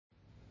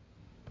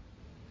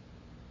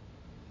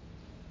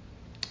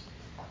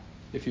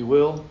If you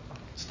will,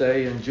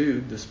 stay in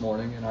Jude this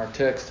morning, and our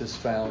text is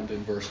found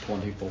in verse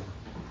 24.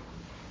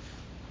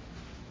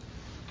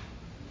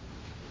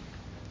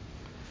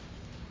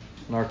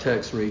 And our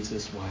text reads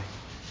this way.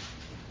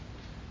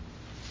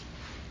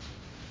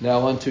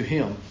 Now unto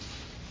him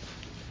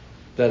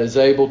that is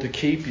able to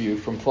keep you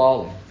from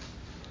falling,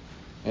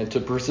 and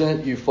to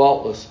present you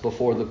faultless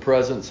before the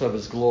presence of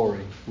his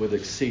glory with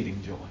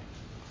exceeding joy.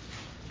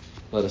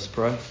 Let us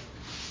pray.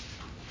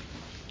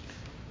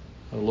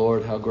 O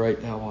Lord, how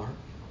great thou art.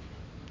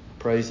 I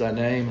praise thy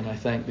name, and I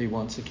thank thee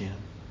once again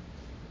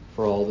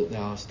for all that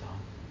thou hast done.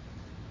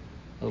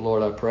 O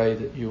Lord, I pray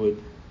that you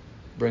would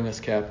bring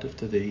us captive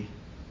to thee,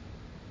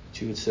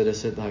 that you would sit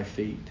us at thy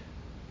feet,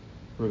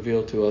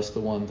 reveal to us the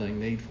one thing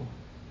needful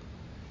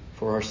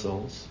for our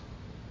souls.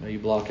 May you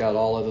block out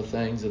all other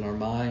things in our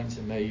minds,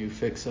 and may you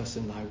fix us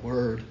in thy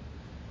word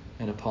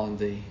and upon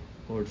thee.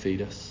 Lord,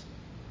 feed us,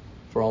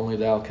 for only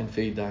thou can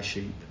feed thy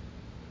sheep.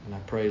 And I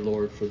pray,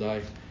 Lord, for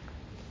thou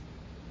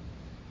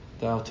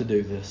to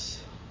do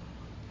this,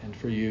 and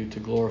for you to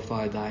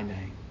glorify thy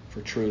name.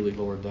 For truly,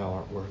 Lord, thou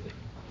art worthy.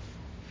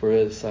 For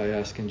this I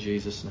ask in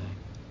Jesus' name.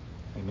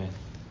 Amen.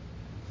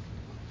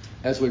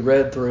 As we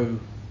read through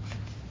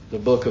the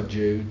book of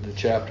Jude, the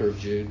chapter of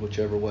Jude,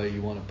 whichever way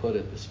you want to put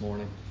it this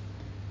morning,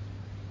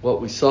 what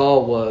we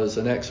saw was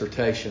an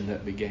exhortation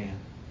that began.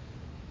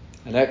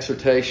 An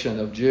exhortation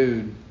of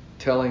Jude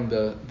telling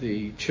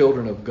the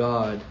children of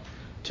God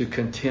to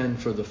contend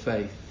for the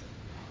faith.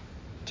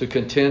 To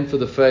contend for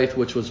the faith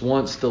which was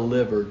once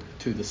delivered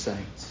to the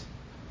saints.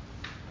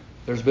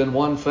 There's been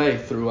one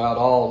faith throughout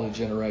all the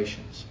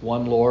generations.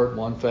 One Lord,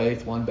 one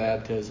faith, one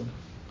baptism.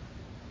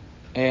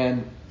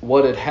 And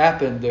what had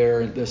happened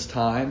there at this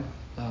time,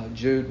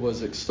 Jude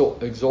was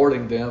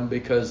exhorting them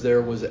because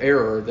there was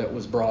error that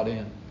was brought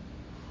in.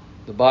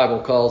 The Bible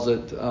calls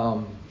it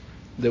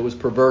that was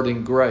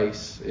perverting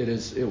grace.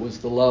 It was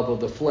the love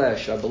of the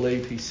flesh. I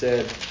believe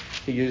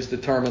he used the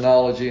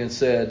terminology and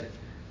said,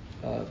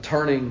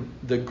 turning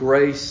the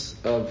grace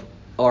of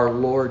our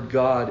Lord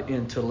God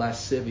into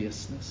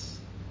lasciviousness.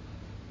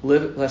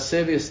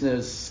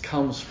 Lasciviousness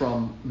comes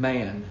from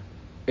man.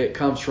 It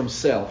comes from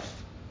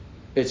self.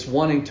 It's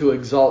wanting to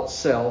exalt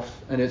self,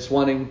 and it's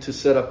wanting to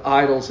set up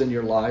idols in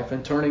your life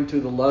and turning to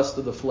the lust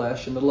of the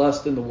flesh and the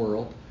lust in the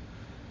world.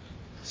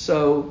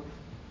 So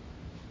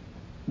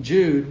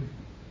Jude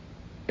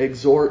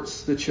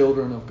exhorts the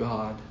children of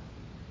God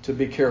to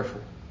be careful,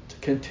 to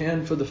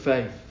contend for the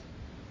faith.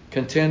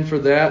 Contend for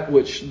that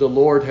which the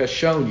Lord has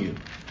shown you.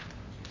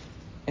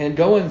 And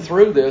going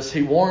through this,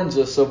 he warns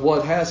us of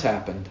what has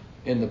happened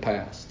in the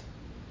past.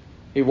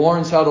 He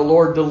warns how the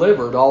Lord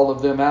delivered all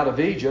of them out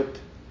of Egypt,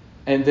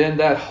 and then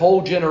that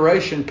whole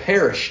generation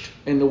perished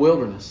in the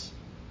wilderness,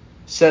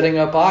 setting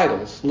up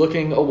idols,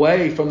 looking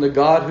away from the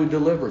God who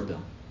delivered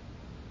them.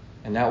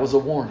 And that was a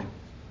warning.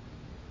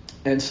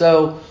 And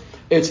so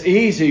it's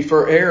easy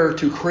for error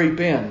to creep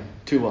in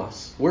to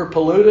us. We're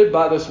polluted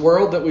by this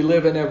world that we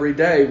live in every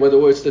day, whether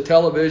it's the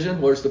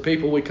television, whether it's the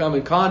people we come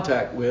in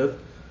contact with.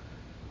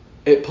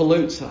 It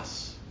pollutes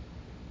us.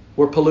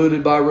 We're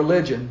polluted by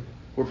religion.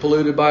 We're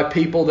polluted by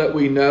people that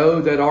we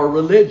know that are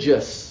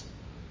religious.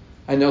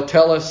 And they'll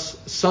tell us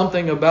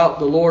something about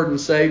the Lord and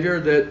Savior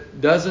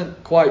that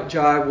doesn't quite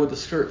jive with the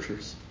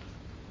Scriptures.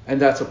 And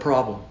that's a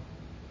problem.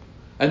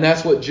 And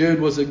that's what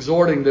Jude was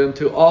exhorting them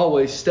to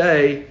always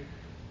stay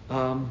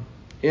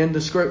in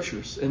the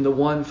Scriptures, in the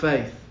one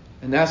faith.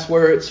 And that's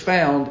where it's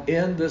found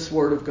in this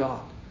Word of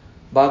God,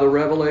 by the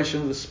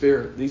revelation of the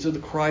Spirit. These are the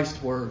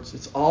Christ words.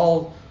 It's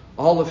all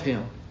of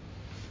Him.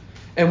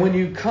 And when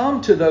you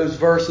come to those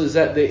verses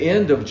at the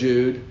end of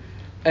Jude,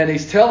 and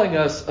he's telling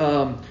us,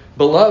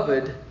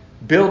 beloved,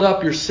 build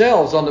up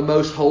yourselves on the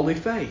most holy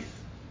faith.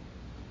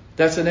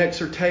 That's an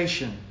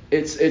exhortation.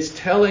 It's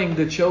telling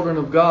the children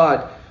of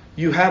God,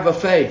 you have a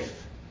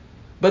faith.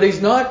 But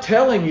he's not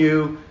telling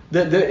you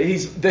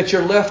that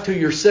you're left to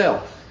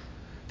yourself.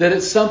 That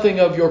it's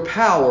something of your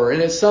power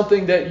and it's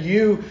something that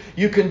you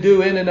can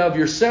do in and of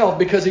yourself.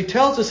 Because he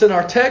tells us in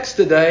our text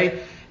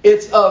today,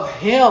 it's of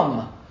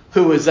Him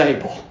who is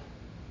able.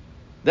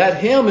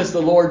 That Him is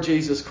the Lord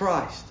Jesus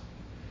Christ.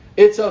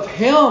 It's of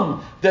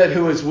Him that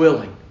who is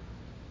willing.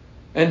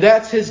 And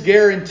that's His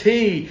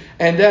guarantee,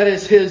 and that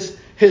is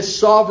His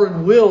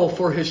sovereign will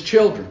for His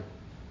children.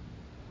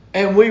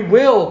 And we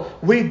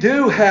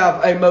do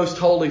have a most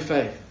holy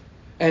faith.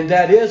 And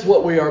that is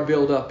what we are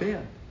built up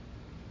in.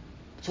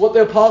 It's what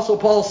the Apostle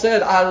Paul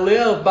said, I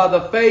live by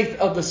the faith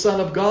of the Son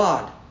of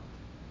God.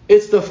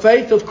 It's the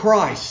faith of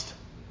Christ.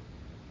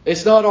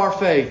 It's not our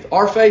faith.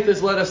 Our faith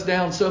has let us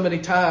down so many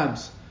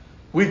times.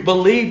 We've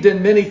believed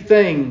in many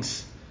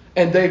things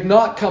and they've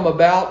not come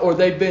about, or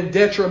they've been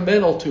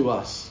detrimental to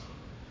us.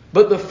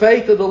 But the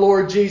faith of the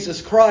Lord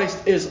Jesus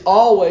Christ is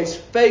always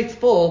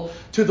faithful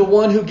to the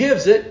one who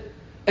gives it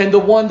and the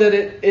one that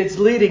it's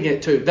leading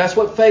it to. That's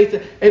what faith,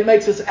 it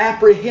makes us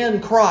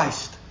apprehend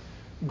Christ,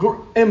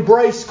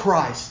 embrace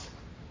Christ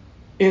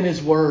in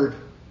His Word,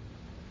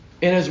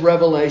 in His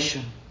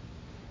revelation.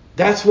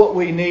 That's what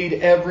we need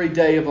every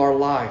day of our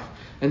life.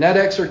 And that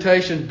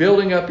exhortation,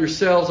 building up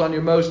yourselves on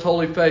your most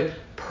holy faith,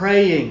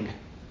 praying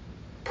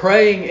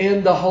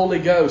in the Holy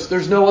Ghost.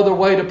 There's no other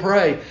way to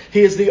pray.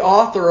 He is the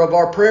author of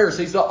our prayers.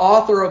 He's the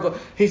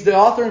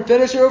author and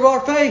finisher of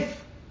our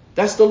faith.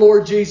 That's the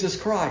Lord Jesus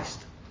Christ.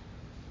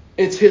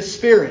 It's His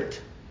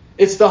Spirit.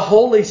 It's the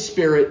Holy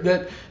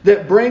Spirit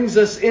that brings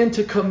us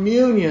into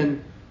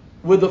communion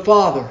with the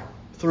Father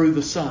through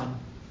the Son,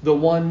 the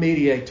one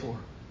mediator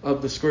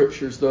of the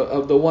Scriptures,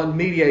 the one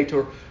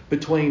mediator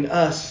between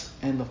us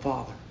and the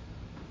Father.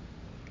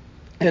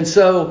 And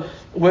so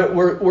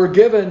we're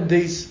given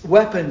these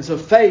weapons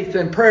of faith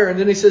and prayer. And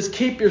then he says,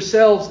 keep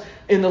yourselves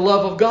in the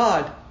love of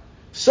God.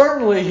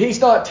 Certainly, he's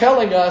not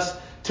telling us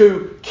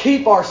to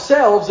keep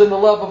ourselves in the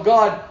love of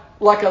God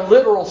like a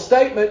literal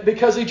statement,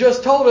 because he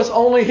just told us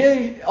only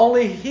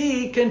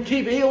He can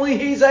keep, only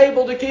He's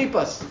able to keep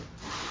us.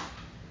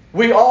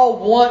 We all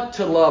want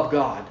to love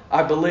God,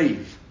 I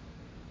believe.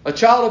 A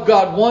child of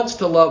God wants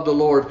to love the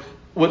Lord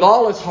with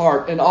all his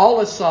heart and all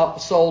his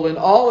soul and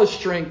all his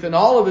strength and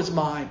all of his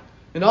mind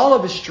and all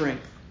of his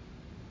strength.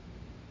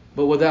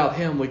 But without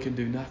Him, we can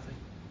do nothing.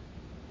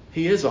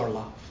 He is our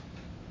love.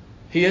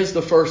 He is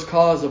the first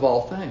cause of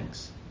all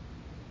things.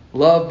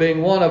 Love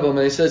being one of them.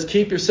 And he says,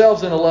 keep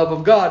yourselves in the love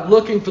of God,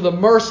 looking for the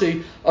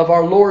mercy of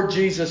our Lord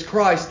Jesus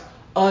Christ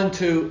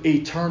unto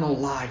eternal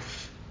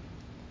life.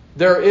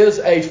 There is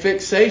a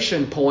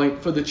fixation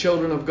point for the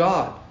children of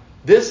God.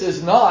 This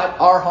is not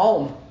our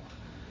home.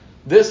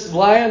 This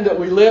land that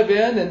we live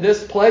in and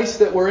this place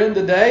that we're in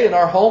today and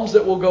our homes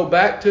that we'll go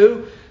back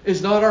to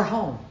is not our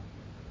home.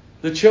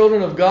 The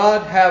children of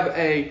God have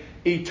an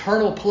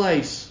eternal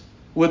place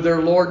with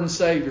their Lord and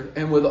Savior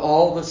and with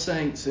all the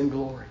saints in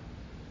glory.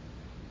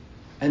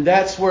 And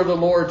that's where the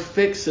Lord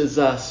fixes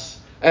us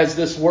as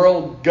this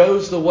world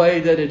goes the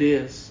way that it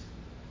is.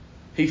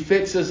 He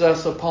fixes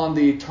us upon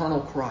the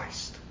eternal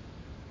Christ,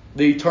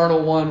 the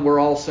eternal one where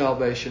all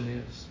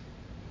salvation is.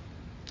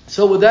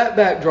 So with that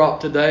backdrop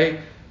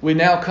today, we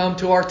now come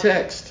to our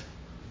text.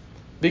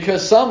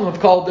 Because some have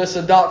called this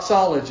a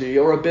doxology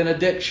or a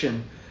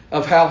benediction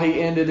of how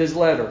he ended his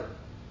letter.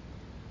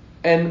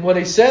 And when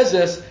he says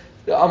this,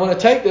 I'm going to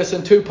take this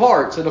in two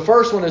parts. And the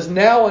first one is,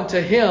 now unto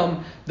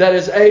Him that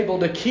is able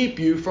to keep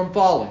you from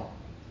falling.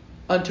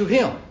 Unto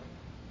Him.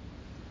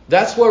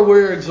 That's where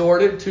we're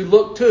exhorted to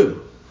look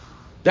to.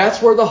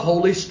 That's where the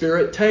Holy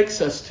Spirit takes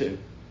us to.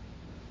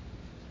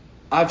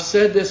 I've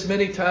said this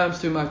many times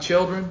to my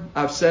children.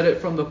 I've said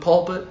it from the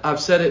pulpit. I've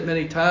said it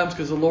many times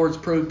because the Lord's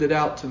proved it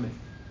out to me.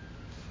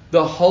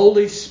 The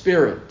Holy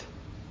Spirit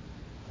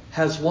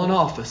has one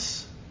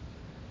office.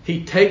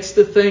 He takes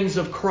the things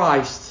of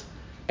Christ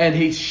and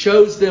He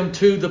shows them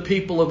to the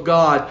people of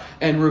God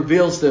and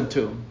reveals them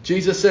to them.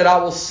 Jesus said,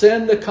 I will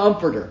send the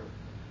Comforter,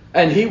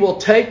 and He will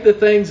take the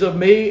things of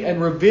me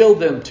and reveal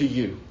them to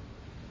you.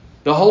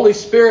 The Holy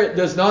Spirit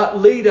does not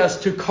lead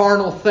us to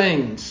carnal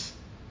things.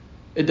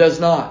 It does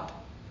not.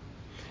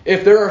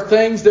 If there are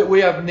things that we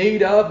have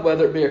need of,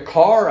 whether it be a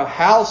car, a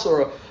house,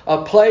 or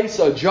a place,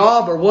 a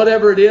job, or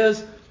whatever it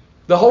is,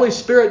 the Holy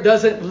Spirit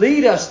doesn't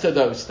lead us to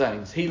those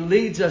things. He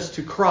leads us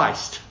to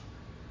Christ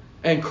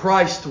and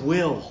Christ's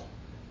will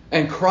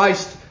and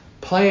Christ's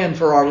plan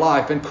for our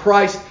life. And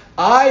Christ,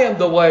 I am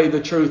the way, the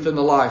truth, and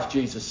the life,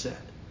 Jesus said.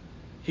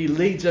 He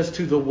leads us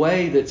to the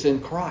way that's in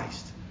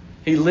Christ.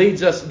 He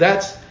leads us.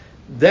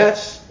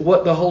 That's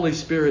what the Holy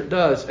Spirit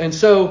does. And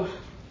so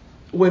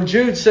when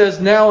Jude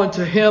says, now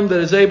unto Him that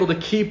is able to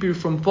keep you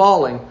from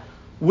falling,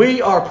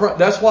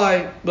 that's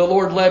why the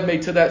Lord led me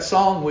to that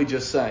song we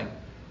just sang.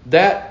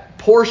 That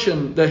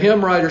portion, the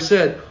hymn writer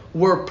said,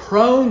 we're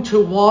prone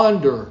to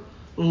wander.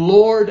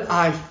 Lord,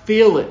 I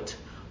feel it.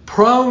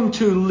 Prone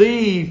to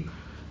leave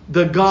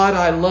the God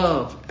I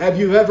love. Have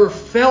you ever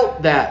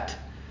felt that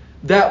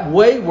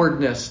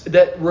waywardness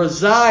that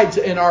resides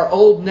in our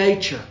old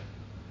nature?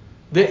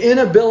 The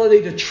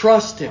inability to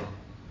trust Him.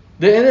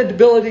 The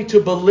inability to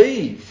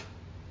believe.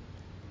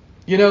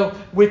 You know,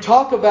 we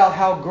talk about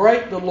how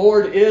great the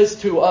Lord is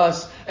to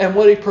us and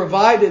what He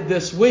provided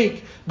this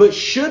week. But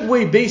should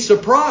we be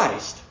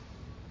surprised?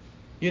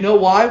 You know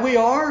why we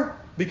are?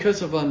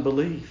 Because of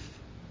unbelief.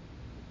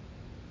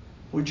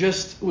 We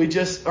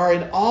just are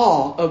in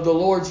awe of the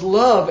Lord's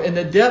love and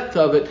the depth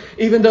of it,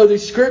 even though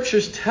these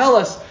Scriptures tell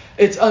us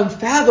it's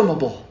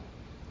unfathomable.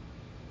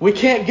 We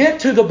can't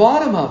get to the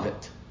bottom of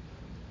it.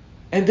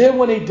 And then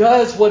when He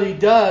does what He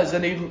does,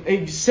 and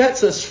He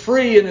sets us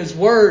free in His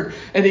Word,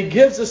 and He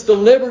gives us the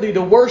liberty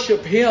to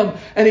worship Him,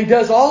 and He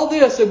does all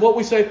this in what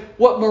we say,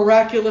 what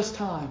miraculous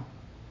time.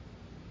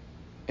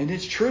 And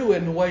it's true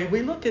in the way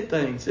we look at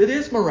things. It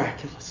is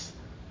miraculous.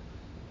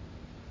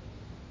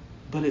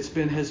 But it's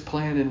been His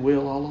plan and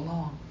will all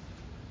along.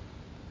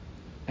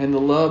 And the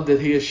love that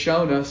He has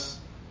shown us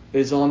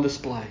is on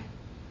display.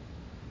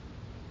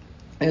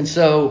 And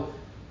so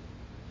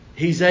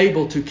He's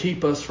able to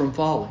keep us from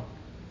falling.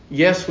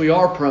 Yes, we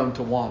are prone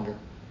to wander.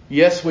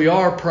 Yes, we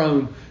are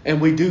prone,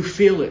 and we do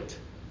feel it.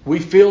 We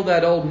feel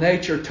that old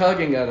nature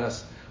tugging at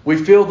us. We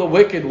feel the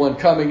wicked one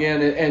coming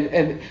in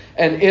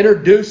and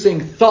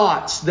introducing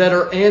thoughts that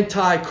are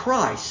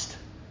anti-Christ.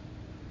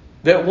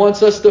 that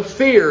wants us to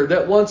fear,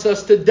 that wants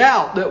us to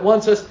doubt, that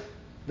wants us...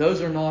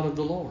 Those are not of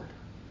the Lord.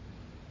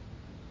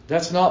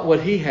 That's not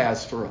what He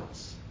has for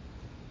us.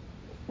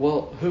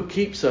 Well, who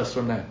keeps us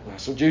from that?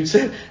 That's what Jude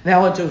said.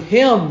 Now unto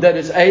Him that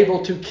is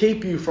able to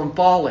keep you from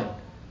falling.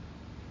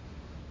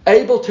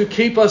 Able to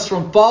keep us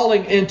from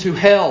falling into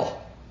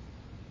hell.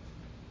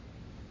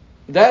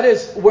 That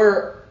is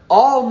where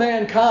all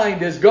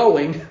mankind is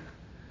going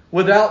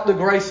without the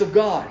grace of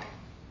God.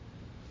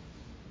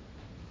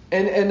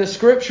 And the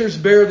Scriptures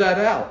bear that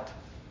out.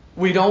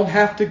 We don't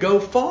have to go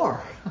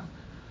far.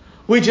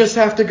 We just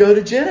have to go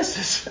to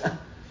Genesis.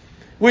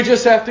 We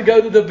just have to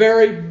go to the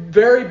very,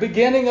 very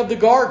beginning of the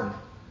garden,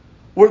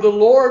 where the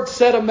Lord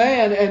set a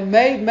man and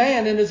made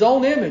man in His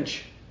own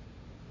image.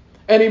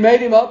 And He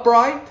made him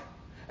upright,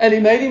 and He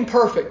made him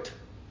perfect.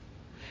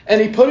 And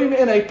He put him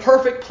in a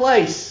perfect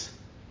place.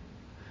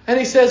 And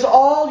He says,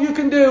 all you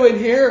can do in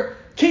here,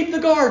 keep the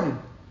garden.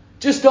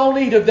 Just don't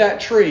eat of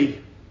that tree.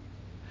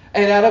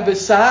 And out of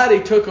his side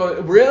He took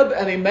a rib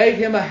and He made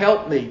him a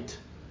helpmeet.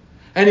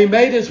 And He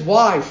made his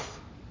wife.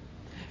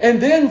 And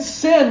then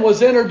sin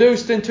was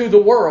introduced into the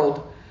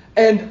world.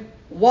 And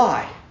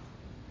why?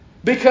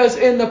 Because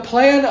in the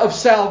plan of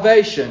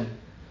salvation,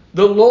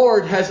 the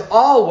Lord has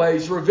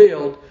always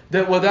revealed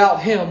that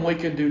without Him we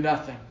can do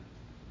nothing.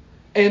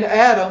 And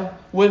Adam,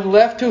 when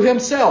left to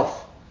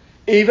himself,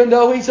 even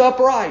though he's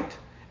upright,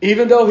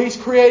 even though he's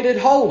created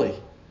holy,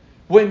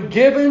 when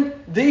given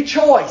the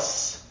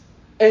choice,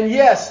 and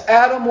yes,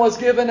 Adam was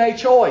given a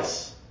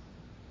choice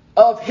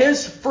of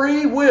his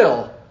free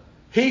will,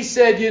 he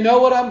said, you know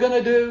what I'm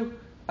going to do?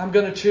 I'm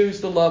going to choose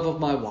the love of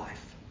my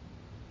wife.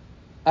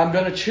 I'm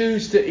going to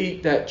choose to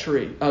eat that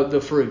tree,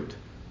 the fruit,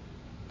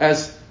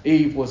 as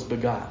Eve was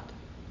beguiled.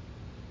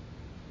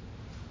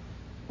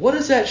 What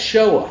does that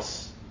show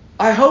us?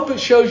 I hope it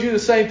shows you the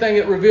same thing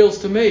it reveals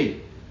to me.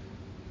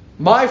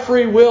 My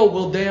free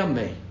will damn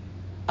me.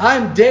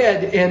 I'm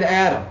dead in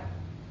Adam.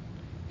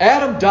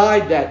 Adam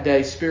died that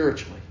day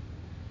spiritually.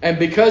 And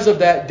because of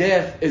that,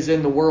 death is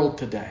in the world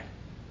today.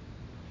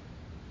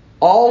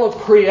 All of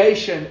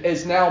creation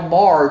is now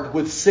marred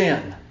with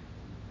sin.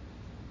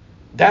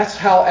 That's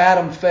how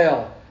Adam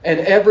fell. And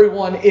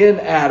everyone in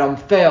Adam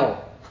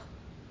fell.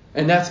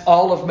 And that's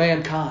all of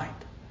mankind.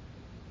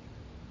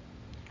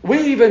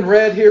 We even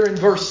read here in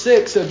verse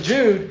 6 of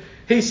Jude,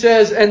 he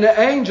says, and the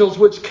angels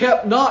which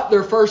kept not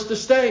their first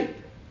estate.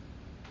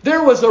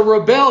 There was a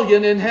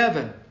rebellion in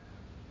heaven.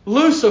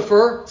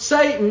 Lucifer,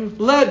 Satan,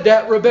 led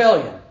that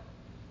rebellion.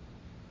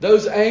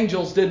 Those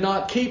angels did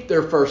not keep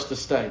their first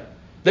estate.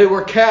 They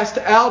were cast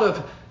out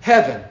of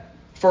heaven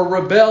for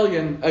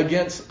rebellion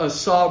against a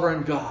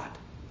sovereign God.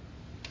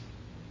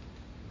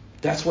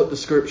 That's what the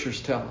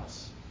Scriptures tell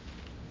us.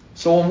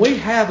 So when we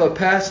have a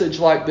passage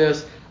like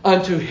this,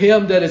 unto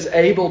Him that is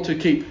able to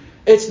keep,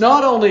 it's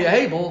not only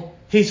able,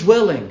 He's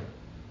willing.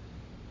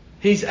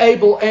 He's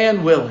able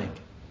and willing.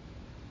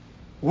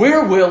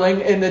 We're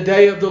willing in the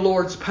day of the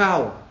Lord's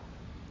power.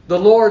 The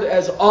Lord,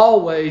 as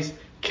always,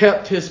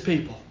 kept His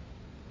people.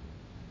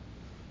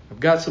 I've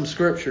got some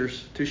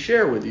scriptures to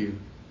share with you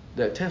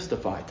that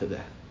testify to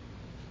that.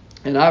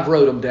 And I've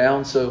wrote them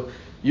down so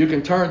you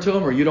can turn to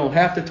them or you don't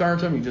have to turn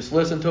to them. You just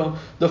listen to them.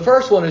 The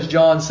first one is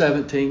John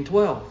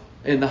 17:12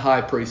 in the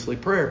high priestly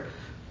prayer.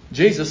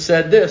 Jesus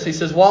said this. He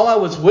says, while I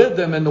was with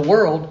them in the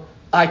world,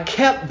 I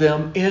kept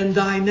them in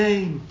Thy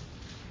name.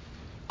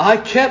 I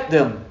kept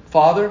them,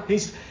 Father.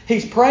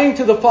 He's praying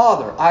to the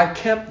Father. I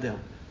kept them.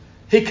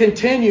 He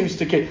continues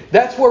to keep.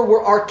 That's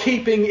where our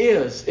keeping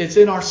is. It's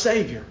in our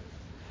Savior.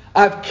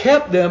 I've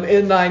kept them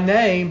in Thy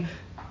name.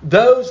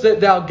 Those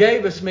that Thou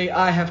gavest me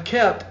I have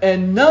kept,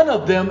 and none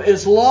of them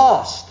is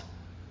lost,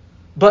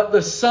 but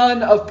the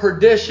son of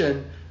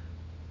perdition,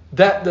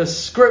 that the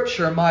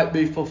Scripture might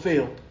be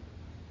fulfilled.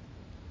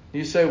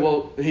 You say,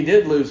 well, He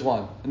did lose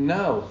one.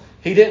 No,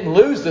 He didn't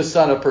lose the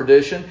son of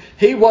perdition.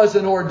 He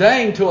wasn't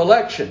ordained to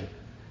election.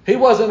 He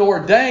wasn't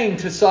ordained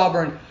to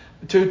sovereign,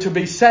 to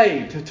be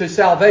saved, to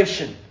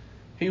salvation.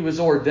 He was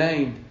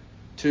ordained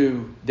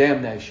to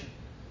damnation.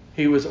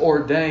 He was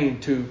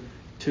ordained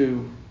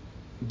to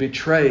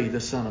betray the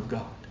Son of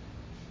God.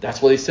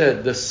 That's what He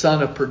said, the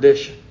son of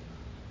perdition.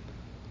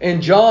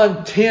 In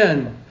John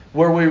 10,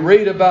 where we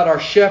read about our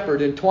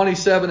shepherd in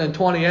 27 and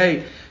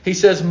 28, He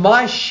says,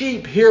 my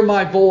sheep hear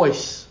my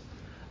voice,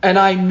 and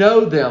I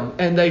know them,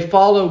 and they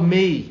follow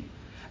me.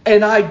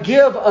 And I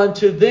give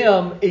unto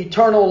them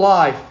eternal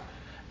life,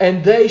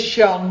 and they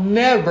shall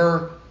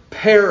never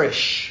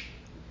perish.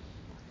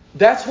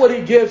 That's what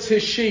He gives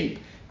His sheep,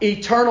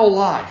 eternal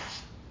life.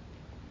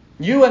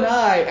 You and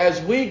I, as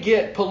we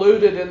get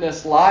polluted in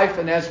this life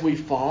and as we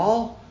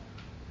fall,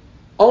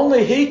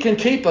 only He can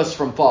keep us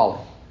from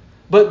falling.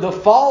 But the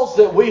falls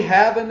that we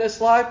have in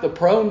this life, the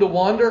prone to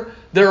wander,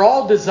 they're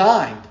all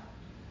designed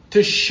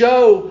to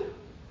show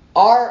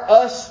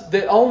us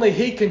that only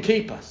He can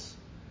keep us.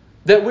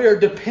 That we are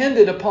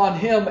dependent upon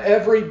Him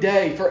every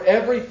day for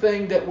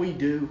everything that we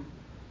do.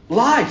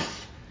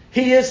 Life.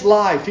 He is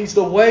life. He's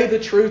the way, the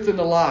truth, and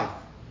the life.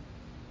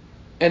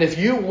 And if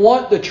you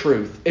want the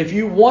truth, if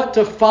you want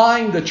to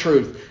find the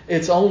truth,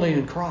 It's only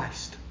in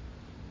Christ.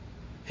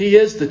 He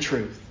is the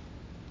truth.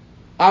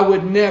 I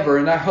would never,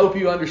 and I hope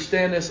you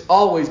understand this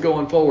always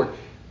going forward,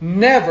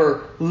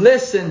 never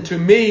listen to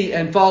me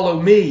and follow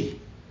me.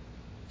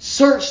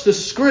 Search the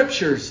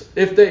Scriptures,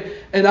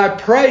 and I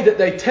pray that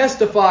they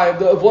testify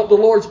of what the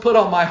Lord's put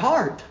on my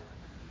heart.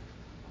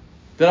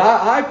 That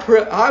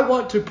I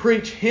want to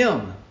preach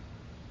Him,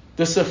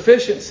 the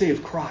sufficiency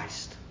of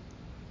Christ.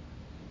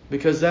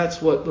 Because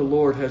that's what the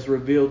Lord has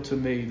revealed to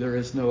me. There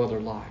is no other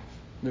life.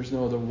 There's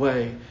no other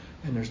way,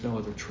 and there's no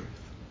other truth.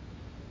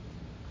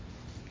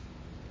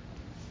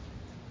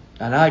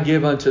 And I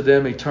give unto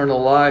them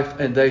eternal life,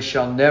 and they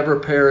shall never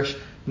perish,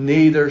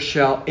 neither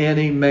shall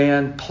any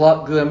man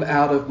pluck them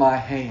out of my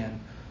hand.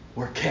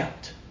 We're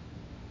kept.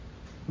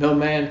 No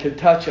man can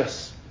touch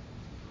us.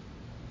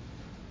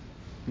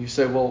 You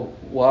say, well,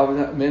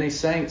 many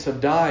saints have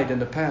died in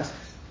the past.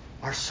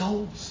 Our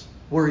souls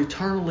were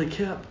eternally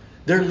kept.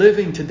 They're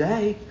living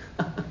today.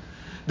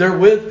 They're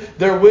with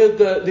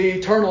the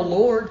eternal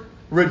Lord,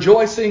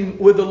 rejoicing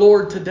with the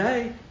Lord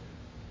today,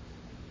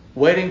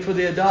 waiting for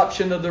the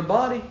adoption of their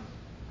body.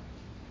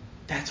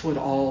 That's what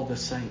all the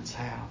saints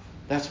have.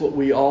 That's what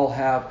we all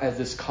have as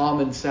this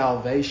common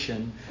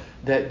salvation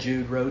that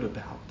Jude wrote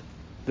about.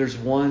 There's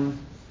one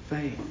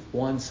faith,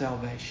 one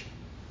salvation.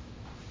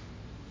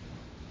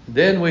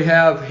 Then we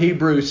have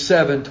Hebrews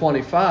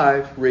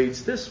 7:25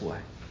 reads this way.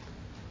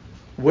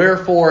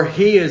 Wherefore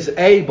He is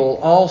able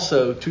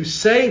also to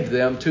save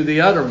them to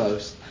the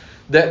uttermost,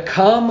 that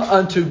come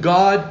unto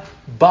God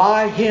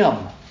by Him.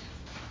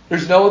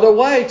 There's no other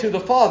way to the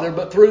Father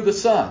but through the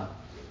Son.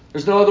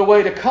 There's no other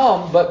way to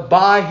come but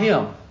by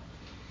Him.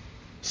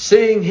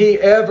 Seeing He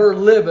ever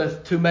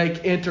liveth to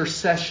make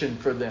intercession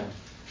for them.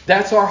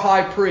 That's our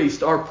high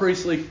priest, our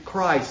priestly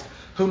Christ,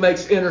 who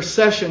makes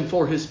intercession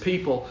for His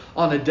people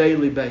on a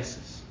daily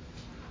basis.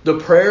 The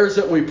prayers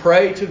that we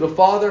pray to the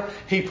Father,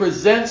 He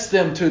presents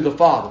them to the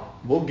Father.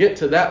 We'll get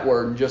to that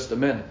word in just a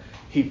minute.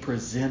 He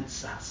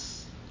presents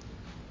us.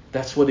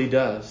 That's what He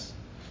does.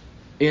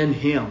 In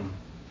Him.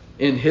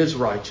 In His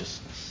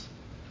righteousness.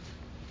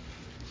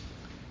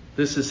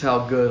 This is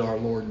how good our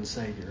Lord and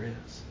Savior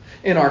is.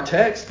 In our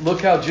text,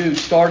 look how Jude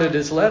started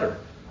his letter.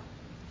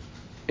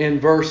 In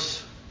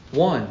verse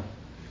 1.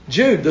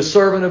 Jude, the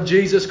servant of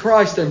Jesus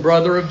Christ and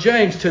brother of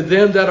James, to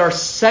them that are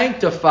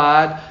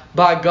sanctified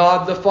by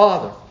God the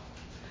Father,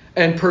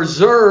 and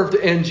preserved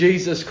in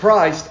Jesus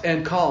Christ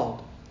and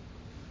called.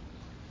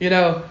 You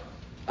know,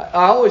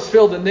 I always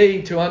feel the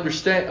need to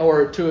understand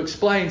or to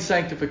explain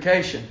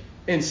sanctification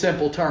in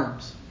simple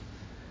terms.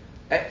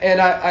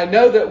 And I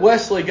know that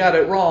Wesley got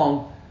it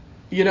wrong.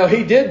 You know,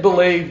 he did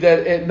believe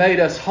that it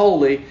made us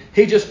holy.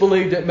 He just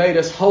believed it made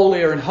us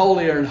holier and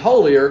holier and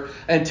holier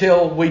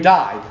until we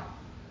died,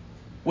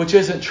 which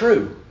isn't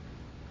true.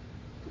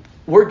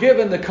 We're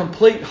given the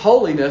complete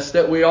holiness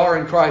that we are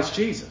in Christ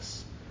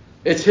Jesus.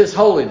 It's His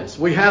holiness.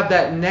 We have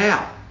that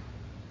now.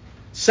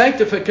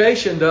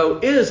 Sanctification, though,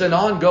 is an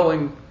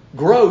ongoing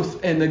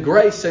growth in the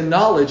grace and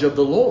knowledge of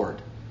the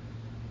Lord.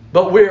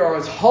 But we are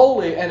as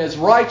holy and as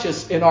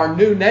righteous in our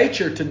new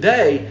nature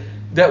today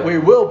that we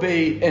will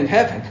be in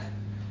heaven.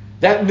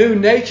 That new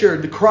nature,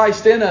 the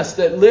Christ in us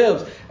that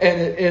lives and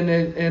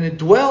it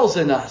dwells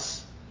in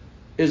us,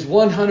 is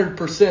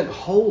 100%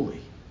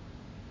 holy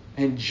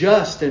and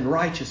just and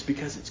righteous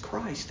because it's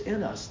Christ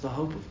in us, the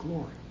hope of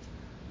glory.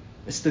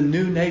 It's the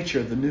new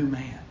nature, the new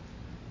man.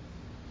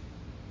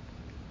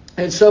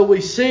 And so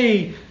we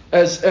see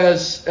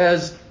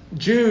as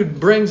Jude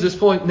brings this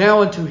point,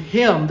 now unto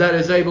Him that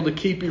is able to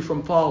keep you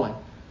from falling.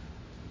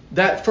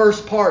 That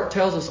first part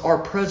tells us our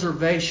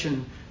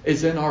preservation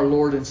is in our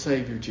Lord and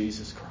Savior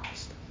Jesus Christ.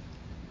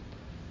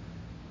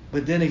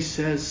 But then he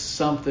says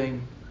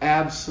something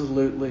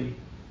absolutely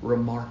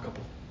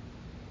remarkable.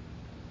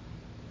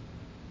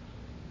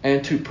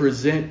 And to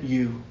present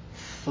you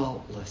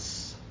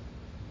faultless.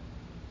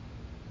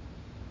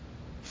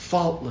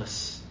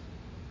 Faultless.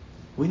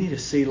 We need a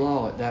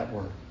Selah at that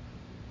word.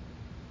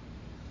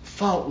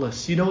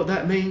 Faultless. You know what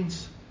that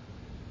means?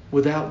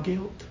 Without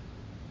guilt.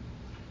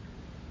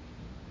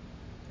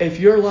 If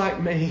you're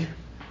like me,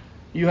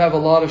 you have a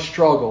lot of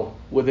struggle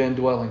with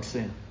indwelling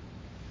sin.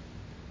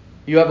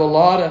 You have a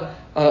lot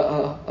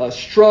of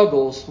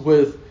struggles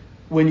with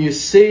when you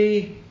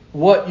see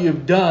what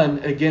you've done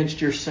against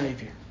your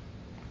Savior.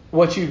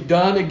 What you've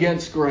done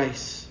against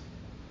grace.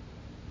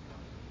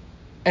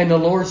 And the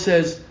Lord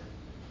says,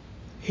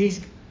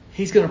 He's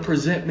going to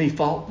present me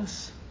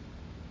faultless.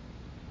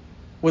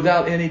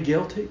 Without any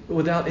guilt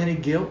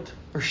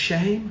or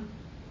shame.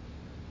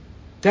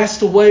 That's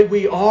the way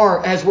we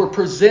are as we're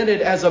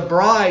presented as a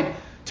bride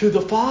to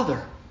the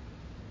Father.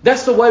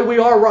 That's the way we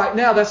are right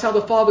now. That's how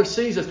the Father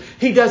sees us.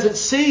 He doesn't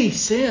see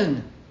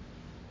sin.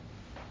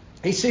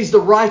 He sees the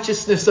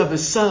righteousness of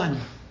His Son.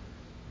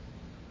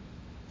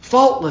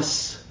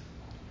 Faultless.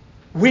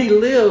 We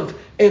live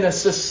in a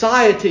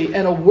society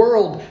and a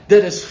world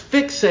that is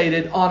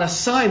fixated on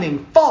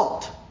assigning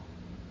fault.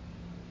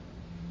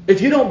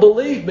 If you don't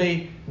believe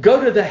me,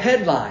 go to the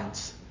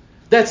headlines.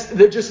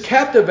 They're just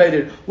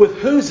captivated with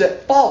who's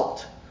at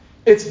fault.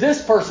 It's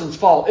this person's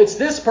fault. It's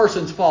this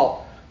person's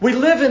fault. We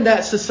live in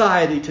that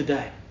society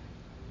today.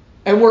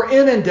 And we're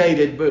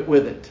inundated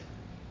with it.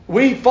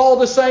 We fall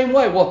the same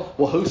way. Well,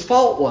 whose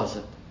fault was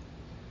it?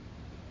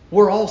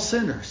 We're all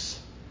sinners.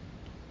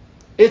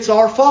 It's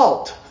our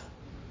fault.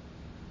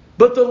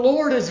 But the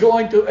Lord is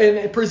going to, and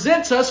it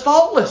presents us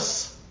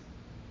faultless.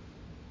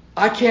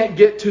 I can't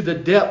get to the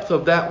depth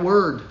of that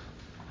word.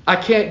 I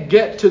can't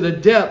get to the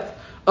depth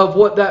of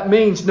what that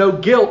means. No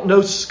guilt,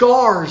 no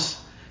scars.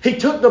 He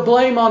took the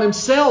blame on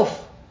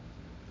Himself.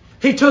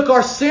 He took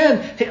our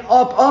sin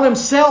up on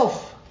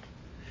Himself.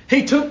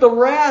 He took the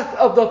wrath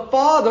of the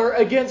Father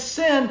against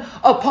sin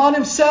upon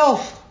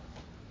Himself.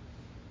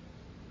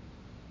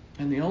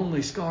 And the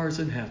only scars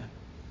in heaven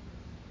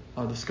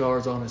are the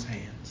scars on His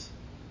hands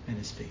and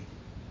His feet.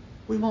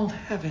 We won't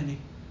have any.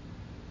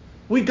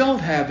 We don't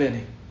have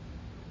any.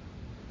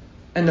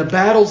 And the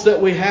battles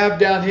that we have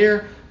down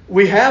here,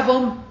 we have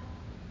them.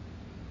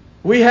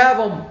 We have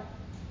them.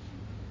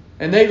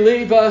 And they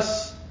leave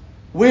us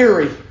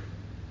weary.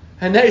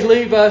 And they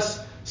leave us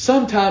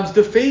sometimes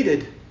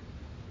defeated.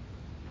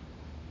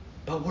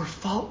 But we're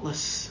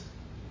faultless.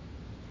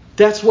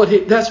 That's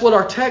what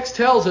our text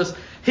tells us.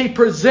 He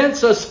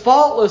presents us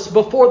faultless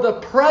before the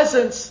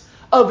presence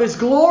of His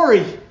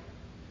glory.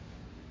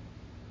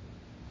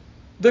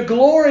 The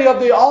glory of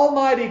the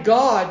Almighty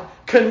God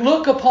can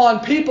look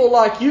upon people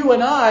like you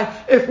and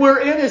I if we're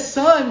in His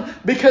Son,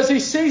 because He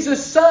sees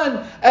His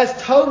Son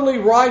as totally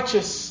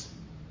righteous.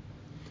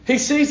 He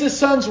sees His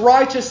Son's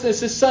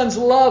righteousness, His Son's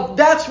love.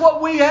 That's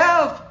what we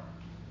have.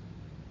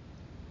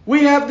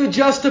 We have the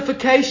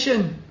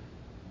justification.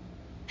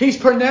 He's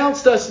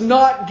pronounced us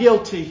not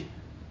guilty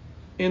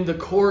in the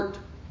court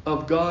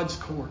of God's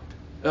court,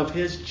 of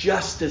His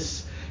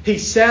justice. He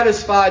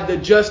satisfied the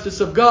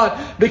justice of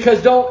God,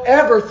 because don't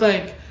ever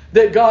think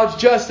that God's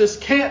justice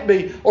can't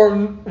be or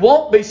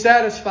won't be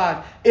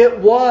satisfied. It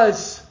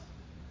was.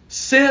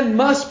 Sin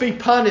must be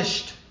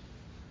punished.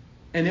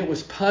 And it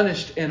was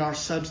punished in our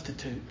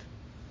substitute.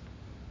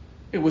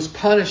 It was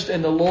punished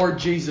in the Lord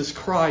Jesus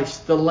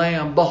Christ, the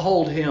Lamb.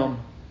 Behold Him.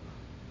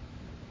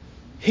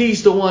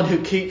 He's the one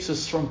who keeps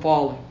us from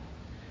falling.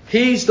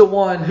 He's the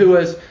one who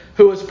has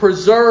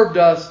preserved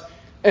us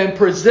and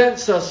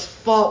presents us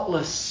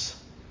faultless.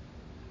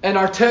 And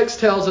our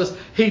text tells us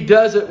He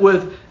does it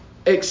with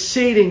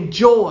exceeding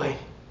joy.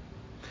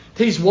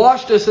 He's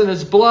washed us in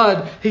His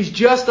blood. He's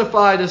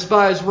justified us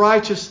by His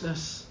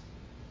righteousness.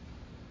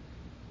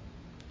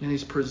 And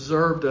He's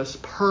preserved us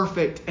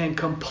perfect and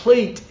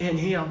complete in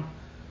Him.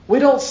 We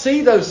don't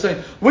see those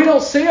things. We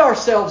don't see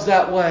ourselves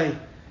that way.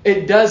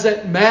 It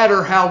doesn't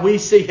matter how we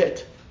see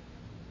it.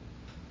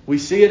 We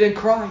see it in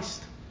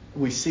Christ.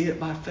 We see it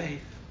by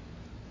faith.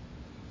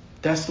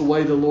 That's the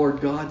way the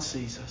Lord God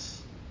sees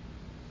us.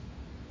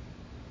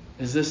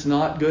 Is this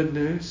not good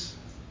news?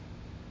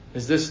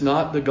 Is this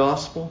not the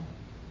gospel?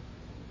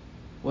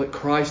 What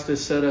Christ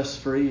has set us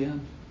free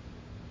in?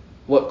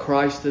 What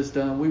Christ has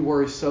done? We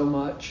worry so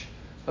much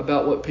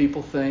about what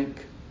people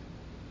think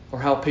or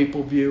how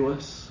people view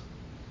us.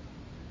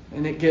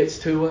 And it gets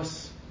to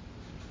us.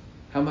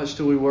 How much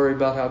do we worry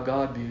about how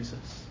God views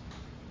us?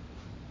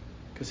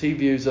 Because He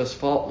views us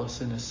faultless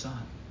in His Son.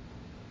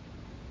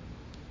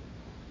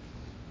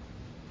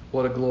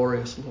 What a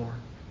glorious Lord.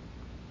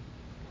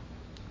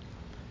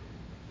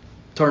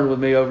 Turn with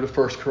me over to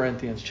 1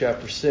 Corinthians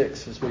chapter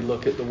 6 as we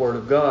look at the Word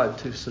of God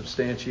to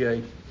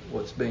substantiate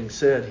what's being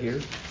said here.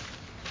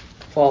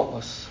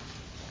 Faultless.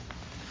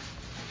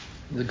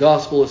 The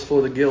gospel is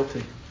for the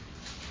guilty.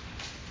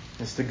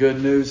 It's the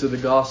good news of the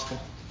gospel.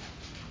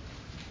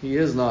 He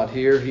is not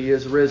here. He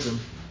is risen.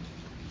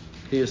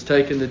 He has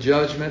taken the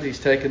judgment. He's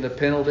taken the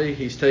penalty.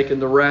 He's taken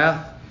the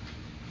wrath.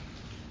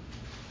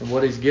 And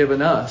what He's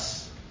given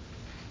us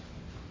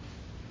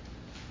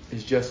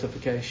is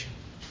justification.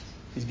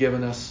 He's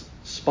given us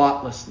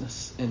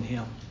spotlessness in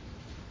Him.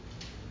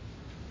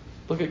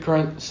 Look at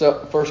 1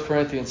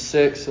 Corinthians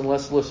 6 and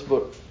let's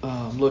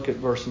look at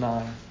verse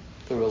 9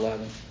 through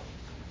 11.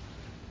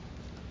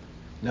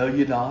 Know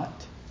ye not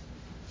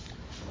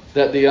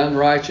that the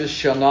unrighteous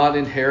shall not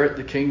inherit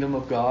the kingdom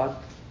of God?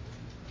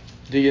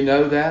 Do you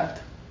know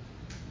that?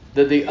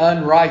 That the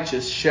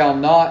unrighteous shall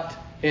not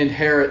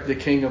inherit the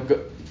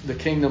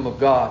kingdom of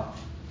God.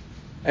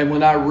 And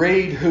when I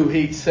read who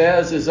He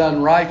says is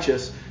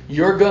unrighteous,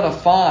 you're going to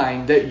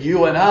find that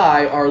you and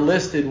I are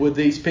listed with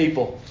these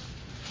people.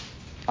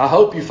 I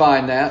hope you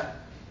find that.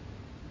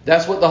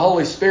 That's what the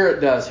Holy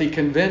Spirit does. He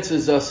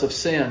convinces us of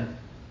sin.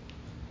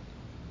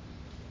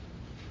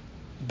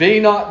 Be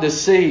not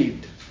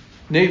deceived.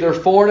 Neither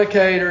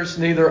fornicators,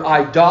 neither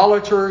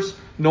idolaters,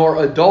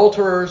 nor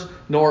adulterers,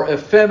 nor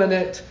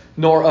effeminate,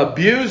 nor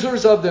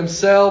abusers of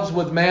themselves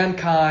with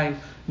mankind,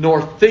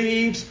 nor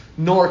thieves,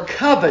 nor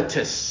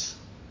covetous,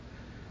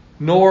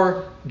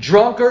 nor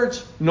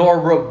drunkards, nor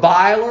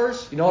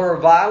revilers. You know what a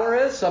reviler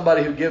is?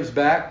 Somebody who gives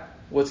back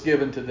what's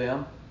given to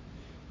them.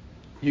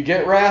 You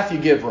get wrath, you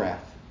give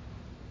wrath.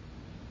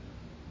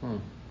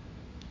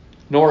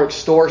 Nor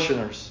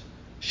extortioners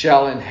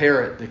shall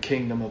inherit the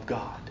kingdom of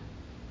God.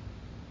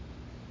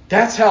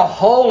 That's how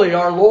holy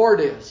our Lord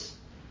is.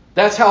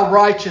 That's how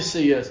righteous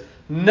He is.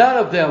 None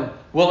of them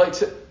will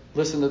accept.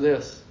 Listen to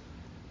this.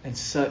 And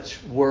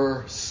such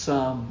were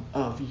some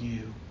of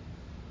you.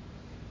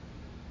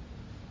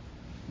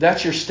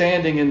 That's your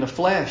standing in the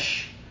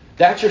flesh.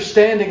 That's your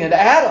standing in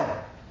Adam.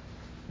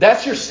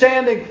 That's your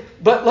standing.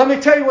 But let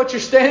me tell you what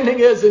your standing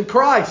is in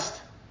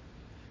Christ.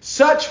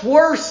 Such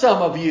were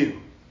some of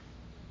you.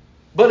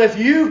 But if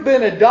you've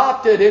been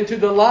adopted into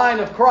the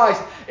line of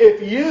Christ,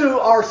 if you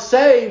are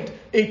saved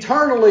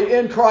eternally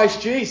in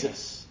Christ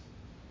Jesus,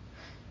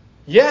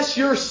 yes,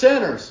 you're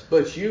sinners,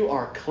 but you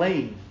are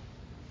clean.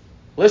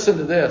 Listen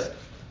to this.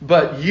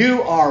 But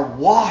you are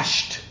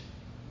washed.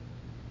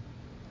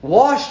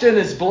 Washed in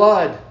His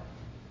blood.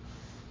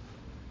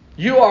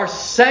 You are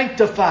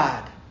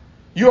sanctified.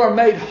 You are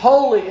made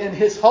holy in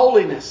His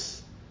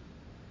holiness.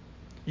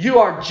 You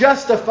are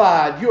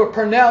justified. You are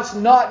pronounced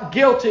not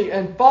guilty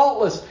and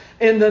faultless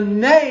in the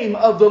name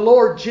of the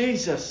Lord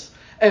Jesus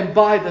and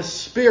by the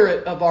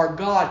Spirit of our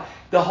God.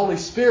 The Holy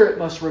Spirit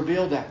must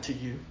reveal that to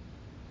you.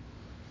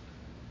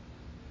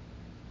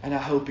 And I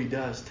hope He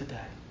does today.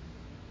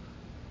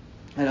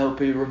 And I hope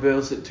He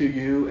reveals it to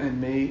you and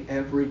me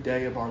every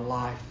day of our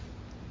life.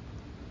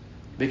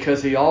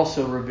 Because He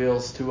also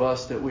reveals to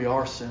us that we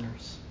are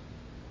sinners.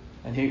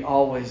 And He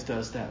always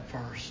does that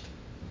first.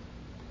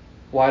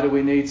 Why do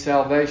we need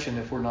salvation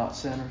if we're not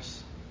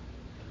sinners?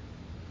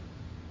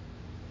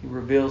 He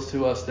reveals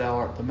to us, thou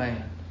art the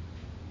man.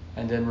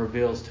 And then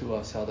reveals to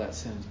us how that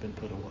sin's been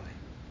put away.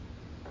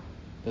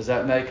 Does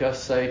that make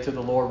us say to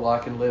the Lord, well, I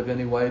can live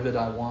any way that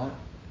I want?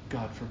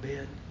 God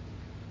forbid.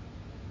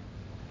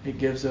 It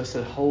gives us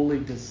a holy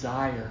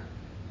desire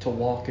to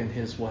walk in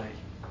His way.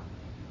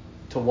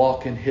 To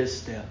walk in His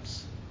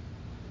steps.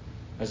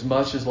 As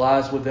much as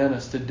lies within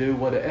us to do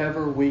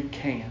whatever we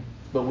can.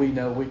 But we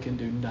know we can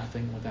do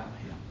nothing without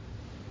Him.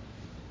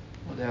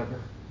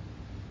 Whatever.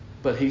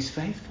 But He's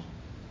faithful.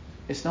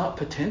 It's not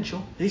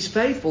potential. He's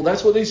faithful.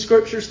 That's what these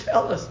scriptures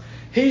tell us.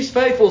 He's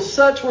faithful.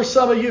 Such were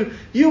some of you.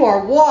 You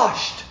are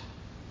washed.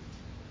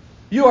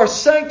 You are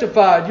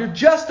sanctified. You're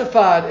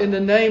justified in the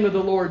name of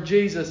the Lord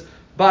Jesus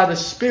by the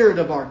Spirit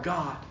of our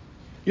God.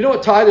 You know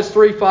what Titus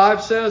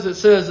 3:5 says? It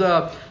says,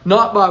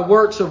 not by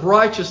works of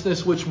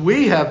righteousness which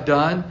we have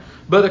done,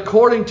 but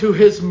according to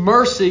His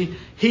mercy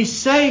He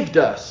saved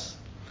us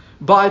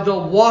by the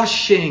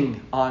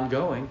washing,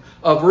 ongoing,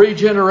 of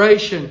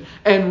regeneration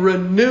and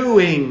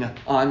renewing,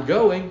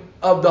 ongoing,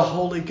 of the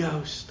Holy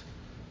Ghost.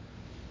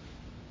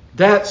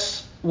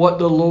 That's what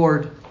the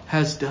Lord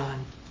has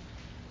done.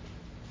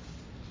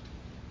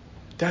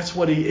 That's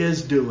what He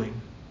is doing.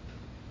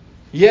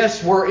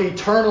 Yes, we're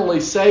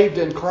eternally saved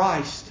in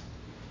Christ.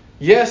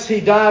 Yes, He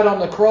died on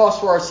the cross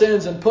for our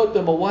sins and put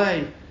them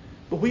away.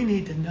 But we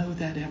need to know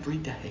that every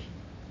day.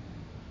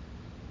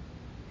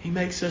 He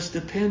makes us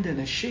dependent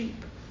as sheep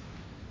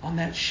on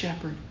that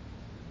shepherd.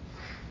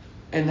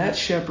 And that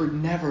shepherd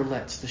never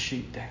lets the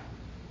sheep down.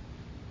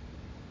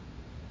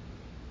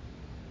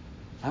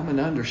 I'm an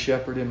under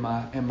shepherd in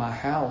my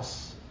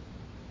house,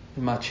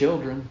 in my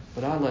children,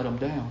 but I let them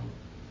down.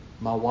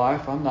 My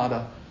wife, I'm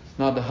not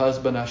the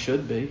husband I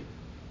should be.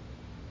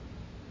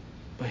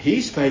 But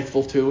He's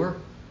faithful to her.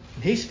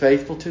 And He's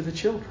faithful to the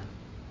children.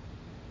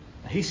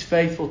 He's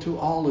faithful to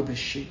all of His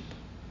sheep.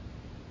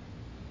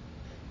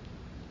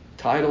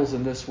 Titles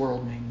in this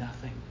world mean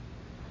nothing.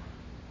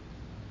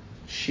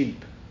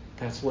 Sheep,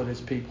 that's what His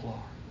people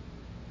are.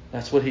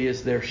 That's what He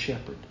is, their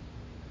shepherd.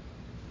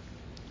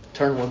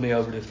 Turn with me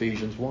over to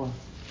Ephesians 1.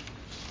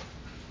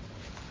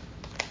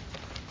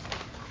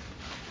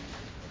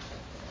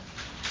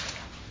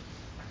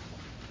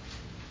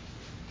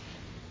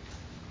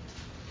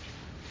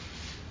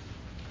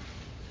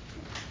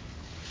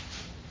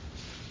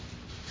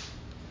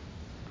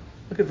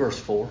 Look at verse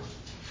 4.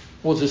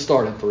 We'll just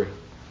start in 3.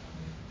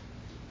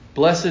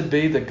 Blessed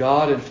be the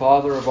God and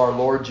Father of our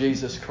Lord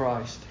Jesus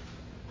Christ,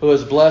 who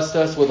has blessed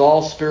us with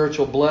all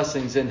spiritual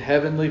blessings in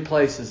heavenly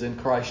places in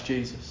Christ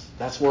Jesus.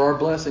 That's where our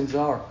blessings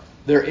are.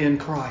 They're in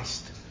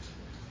Christ.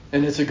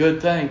 And it's a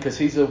good thing because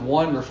He's a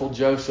wonderful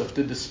Joseph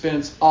to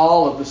dispense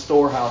all of the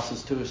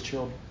storehouses to His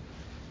children.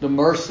 The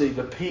mercy,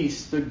 the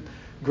peace, the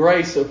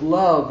grace of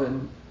love,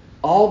 and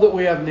all that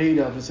we have need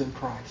of is in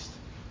Christ,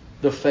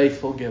 the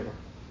faithful giver.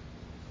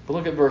 But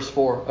look at verse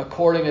 4.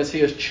 According as He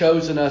has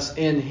chosen us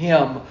in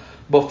Him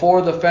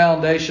before the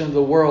foundation of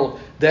the world,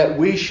 that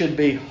we should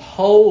be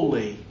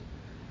holy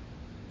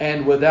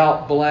and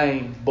without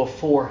blame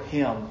before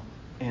Him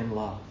in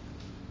love.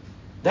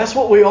 That's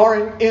what we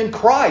are in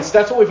Christ.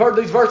 That's what we've heard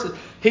these verses.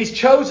 He's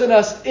chosen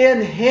us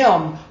in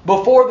Him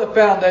before the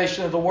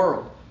foundation of the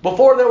world.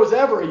 Before there was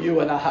ever a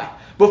you and I.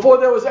 Before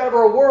there was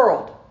ever a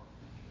world.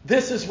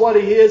 This is what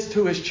He is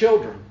to His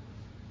children.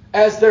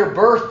 As their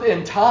birth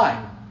in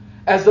time.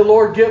 As the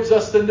Lord gives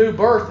us the new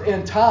birth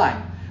in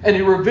time. And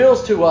He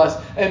reveals to us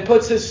and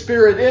puts His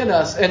Spirit in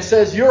us and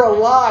says, you're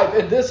alive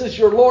and this is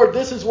your Lord.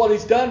 This is what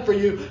He's done for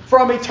you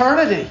from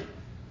eternity.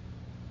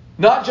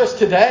 Not just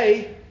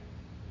today.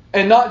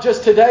 And not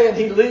just today and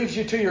He leaves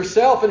you to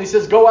yourself and He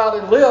says, go out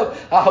and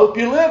live. I hope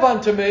you live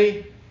unto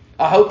me.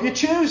 I hope you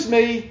choose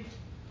me.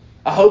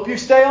 I hope you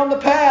stay on the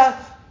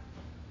path.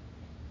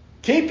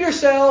 Keep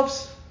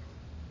yourselves.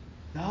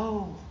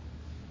 No.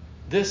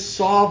 This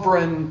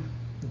sovereign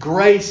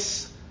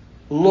grace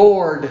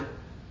Lord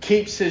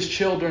keeps His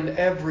children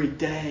every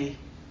day.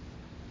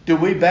 Do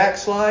we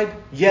backslide?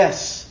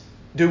 Yes.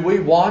 Do we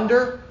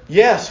wander?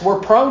 Yes, we're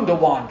prone to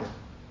wander.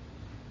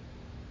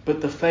 But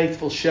the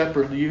faithful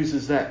shepherd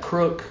uses that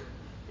crook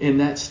in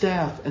that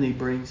staff and he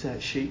brings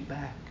that sheep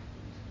back.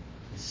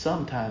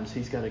 Sometimes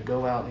he's got to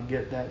go out and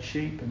get that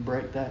sheep and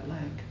break that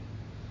leg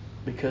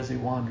because he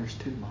wanders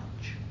too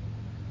much.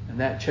 And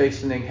that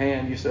chastening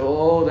hand, you say,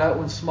 oh, that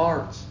one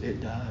smarts.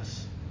 It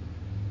does.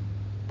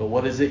 But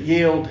what does it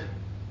yield?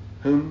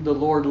 Whom the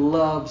Lord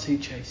loves, He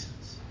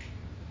chastens.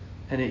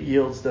 And it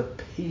yields the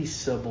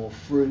peaceable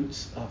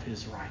fruits of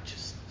His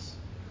righteousness.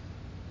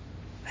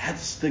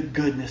 That's the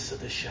goodness of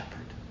the shepherd.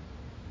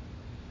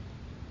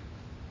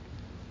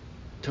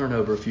 Turn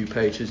over a few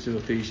pages to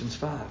Ephesians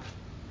 5.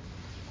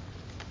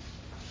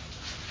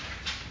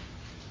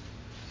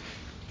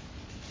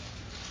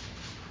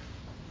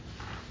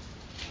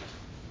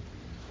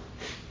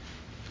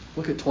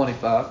 Look at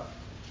 25.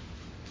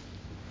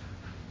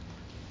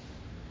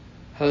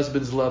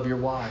 Husbands, love your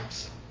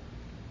wives,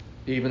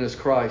 even as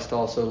Christ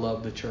also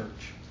loved the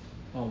church.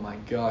 Oh my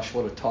gosh,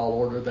 what a tall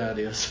order that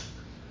is.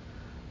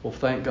 Well,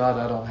 thank God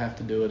I don't have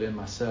to do it in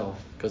myself,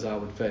 because I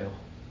would fail.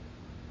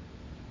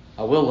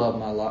 I will love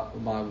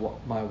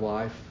my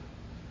wife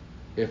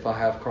if I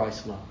have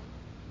Christ's love.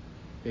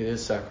 It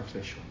is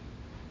sacrificial.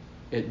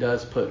 It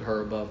does put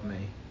her above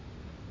me.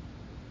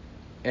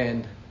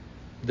 And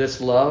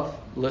this love,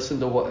 listen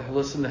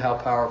to how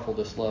powerful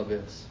this love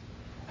is.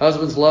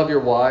 Husbands, love your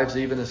wives,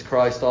 even as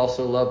Christ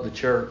also loved the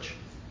church,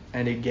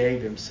 and He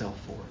gave Himself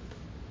for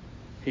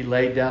it. He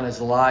laid down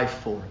His life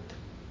for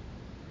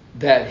it.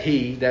 That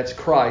He, that's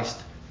Christ,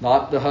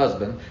 not the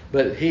husband,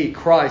 but He,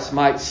 Christ,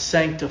 might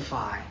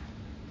sanctify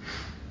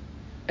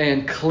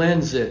and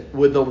cleanse it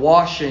with the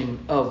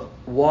washing of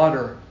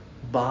water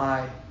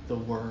by the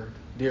Word.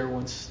 Dear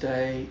ones,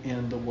 stay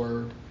in the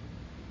Word.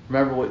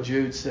 Remember what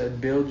Jude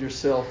said, build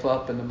yourself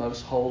up in the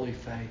most holy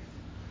faith.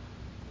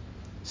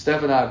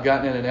 Steph and I have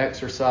gotten in an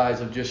exercise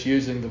of just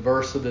using the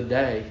verse of the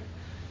day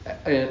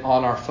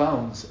on our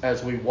phones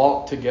as we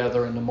walk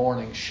together in the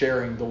morning,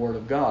 sharing the Word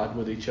of God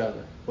with each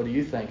other. What do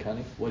you think,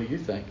 honey? What do you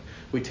think?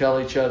 We tell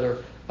each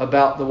other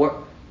about the Word.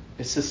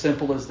 It's as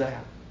simple as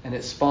that. And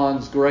it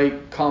spawns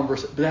great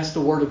conversation. But that's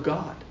the Word of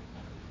God.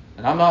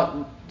 And I'm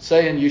not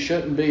saying you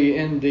shouldn't be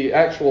in the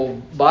actual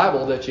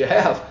Bible that you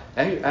have.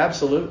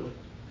 Absolutely.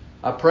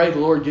 I pray the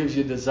Lord gives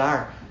you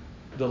desire.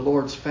 The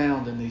Lord's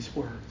found in these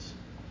words.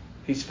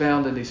 He's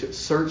found in these.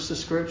 Search the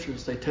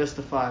Scriptures. They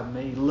testify of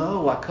me.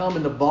 Lo, I come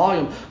in the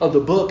volume of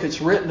the book.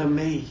 It's written of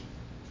me.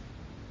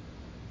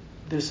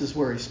 This is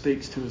where He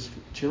speaks to His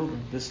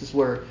children. This is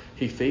where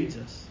He feeds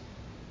us.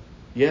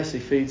 Yes, He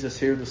feeds us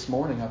here this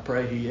morning. I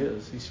pray He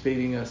is. He's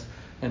feeding us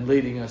and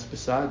leading us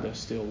beside those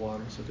still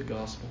waters of the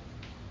gospel.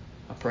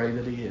 I pray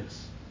that He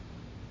is.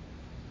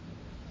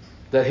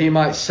 That He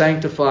might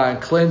sanctify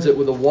and cleanse it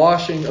with the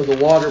washing of the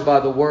water by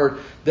the Word.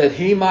 That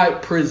He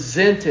might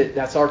present it.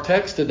 That's our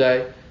text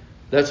today.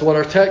 That's what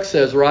our text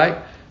says, right?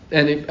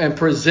 And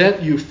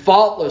present you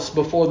faultless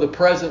before the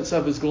presence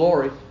of His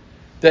glory.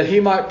 That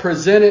He might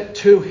present it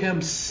to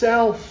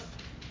Himself.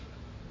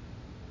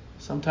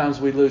 Sometimes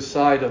we lose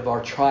sight of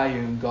our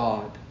triune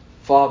God,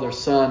 Father,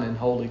 Son, and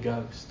Holy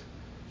Ghost.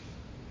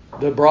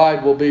 The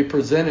bride will be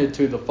presented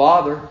to the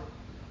Father,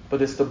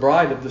 but it's the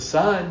bride of the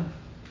Son.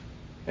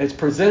 It's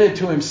presented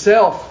to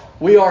Himself.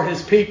 We are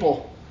His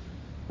people.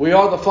 We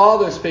are the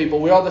Father's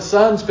people. We are the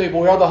Son's people.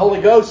 We are the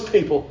Holy Ghost's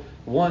people.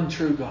 One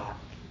true God.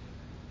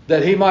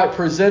 That He might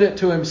present it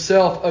to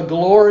Himself, a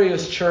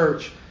glorious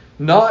church,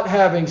 not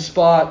having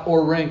spot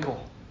or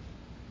wrinkle.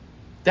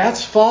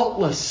 That's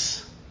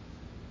faultless.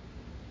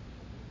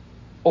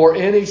 Or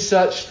any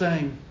such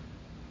thing.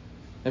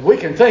 If we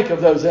can think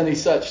of those any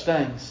such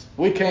things,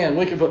 we can.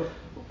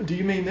 Do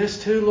you mean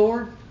this too,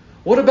 Lord?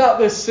 What about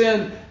this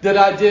sin that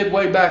I did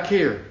way back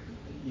here?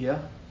 Yeah,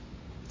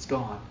 it's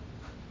gone.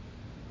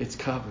 It's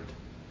covered.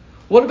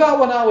 What about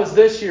when I was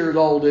this year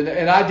old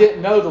and I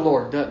didn't know the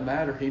Lord? Doesn't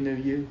matter. He knew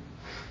you.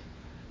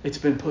 It's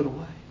been put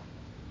away.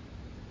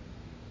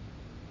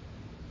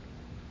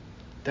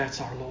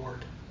 That's our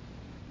Lord.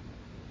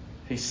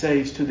 He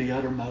saves to the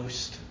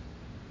uttermost.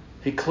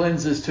 He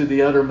cleanses to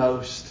the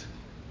uttermost.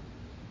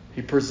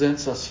 He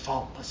presents us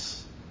faultless.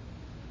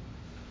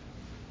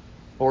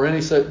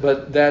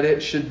 But that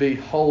it should be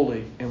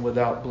holy and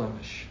without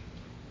blemish.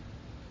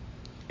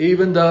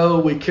 Even though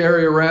we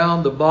carry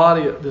around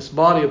this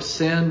body of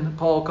sin,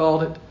 Paul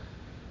called it,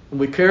 and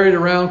we carry it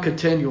around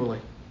continually.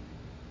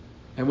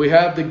 And we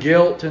have the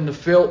guilt and the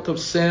filth of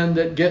sin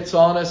that gets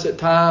on us at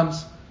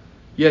times,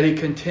 yet He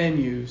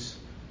continues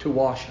to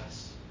wash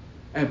us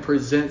and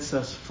presents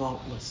us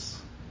faultless.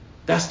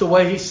 That's the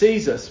way He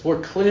sees us.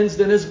 We're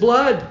cleansed in His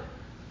blood.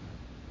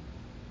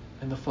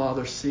 And the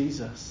Father sees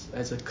us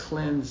as a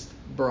cleansed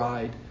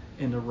bride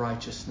in the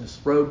righteousness,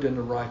 robed in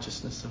the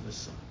righteousness of His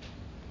Son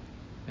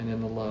and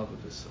in the love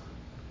of His Son.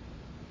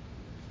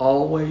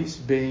 always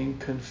being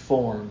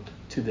conformed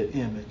to the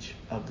image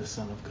of the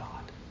Son of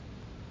God,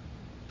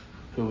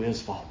 who is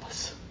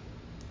faultless.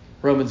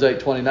 Romans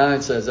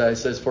 8:29 says that. It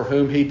says, for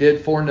whom He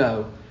did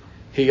foreknow,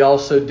 He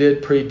also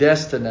did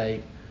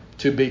predestinate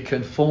to be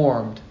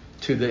conformed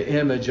to the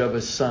image of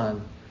His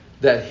Son,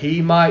 that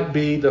He might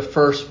be the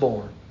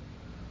firstborn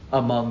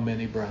among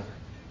many brethren.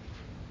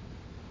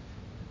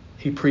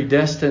 He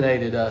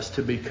predestinated us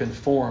to be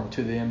conformed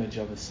to the image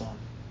of His Son.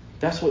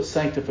 That's what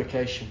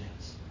sanctification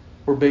is.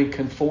 We're being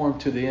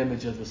conformed to the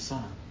image of the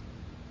Son.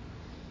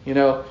 You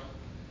know,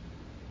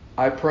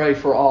 I pray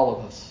for all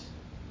of us.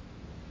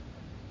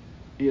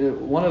 You know,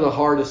 one of the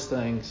hardest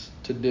things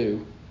to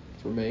do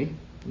for me,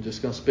 I'm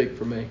just going to speak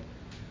for me,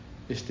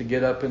 is to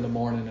get up in the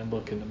morning and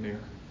look in the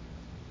mirror.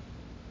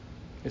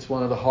 It's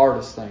one of the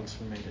hardest things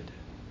for me to do.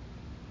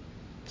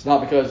 It's not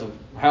because of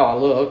how I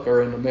look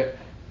or in the mirror.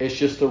 It's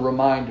just a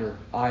reminder,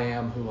 I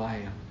am who I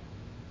am.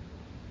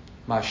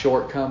 My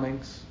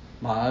shortcomings,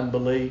 my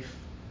unbelief,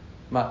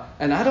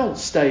 and I don't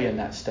stay in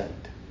that state.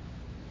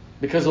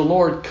 Because the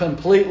Lord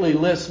completely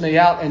lifts me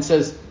out and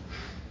says,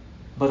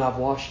 but I've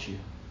washed you.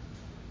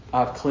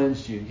 I've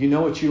cleansed you. You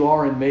know what you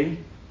are in me?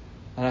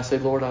 And I say,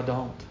 Lord, I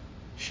don't.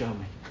 Show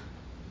me.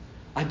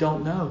 I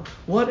don't know.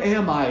 What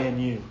am I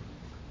in you?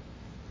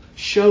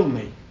 Show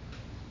me.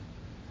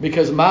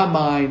 Because my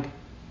mind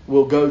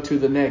will go to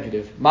the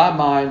negative. My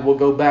mind will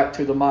go back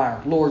to the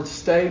mire. Lord,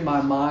 stay my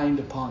mind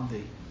upon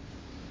Thee.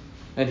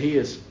 And He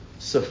is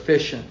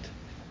sufficient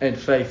and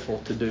faithful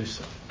to do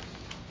so.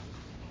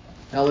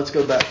 Now let's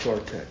go back to our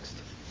text,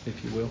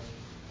 if you will.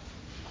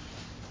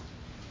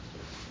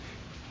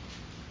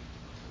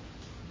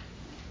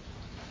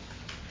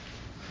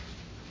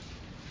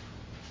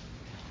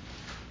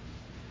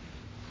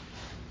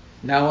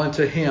 Now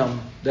unto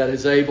Him that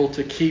is able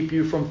to keep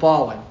you from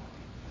falling,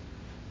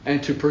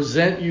 and to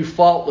present you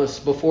faultless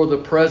before the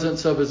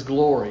presence of His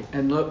glory.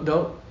 And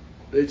look,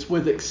 it's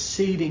with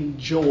exceeding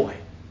joy.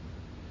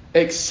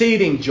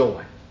 Exceeding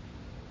joy.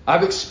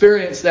 I've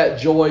experienced that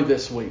joy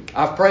this week.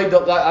 I've prayed,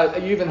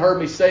 you even heard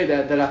me say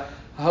that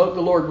I hope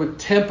the Lord would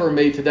temper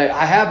me today.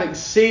 I have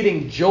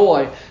exceeding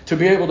joy to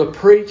be able to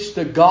preach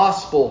the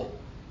gospel.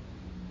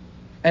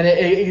 And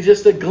it's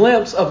just a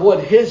glimpse of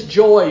what His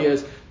joy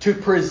is, to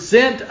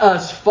present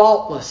us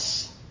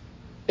faultless.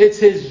 It's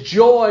His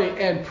joy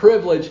and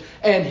privilege,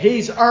 and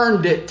He's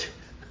earned it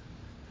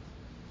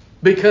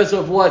because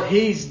of what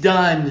He's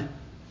done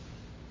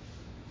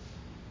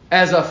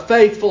as a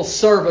faithful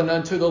servant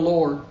unto the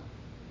Lord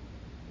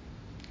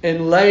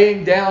in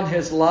laying down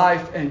His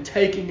life and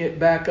taking it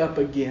back up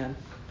again,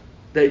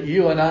 that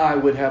you and I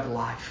would have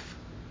life.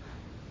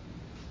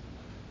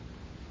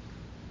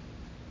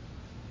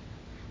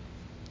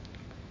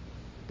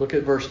 Look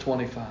at verse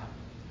 25.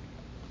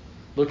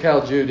 Look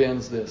how Jude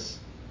ends this.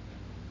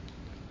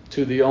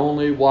 To the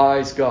only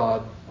wise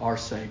God, our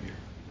Savior.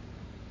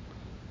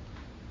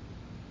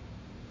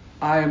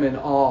 I am in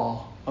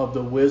awe of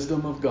the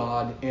wisdom of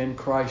God in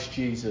Christ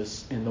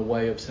Jesus in the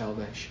way of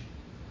salvation.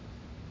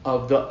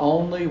 Of the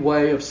only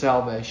way of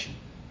salvation.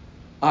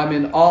 I'm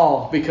in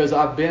awe because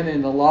I've been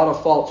in a lot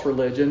of false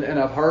religion, and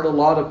I've heard a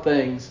lot of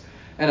things,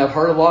 and I've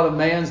heard a lot of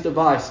man's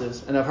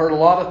devices, and I've heard a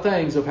lot of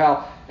things of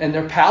how, and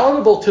they're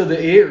palatable to the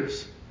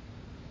ears.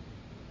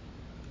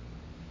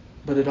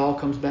 But it all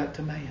comes back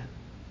to man.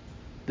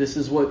 This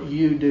is what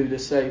you do to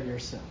save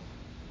yourself.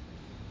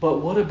 But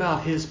what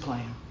about His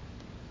plan?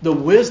 The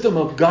wisdom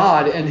of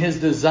God and His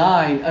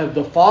design of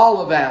the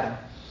fall of Adam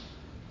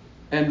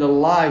and the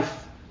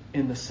life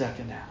in the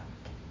second Adam,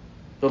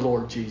 the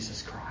Lord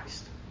Jesus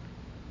Christ.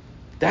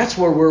 That's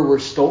where we're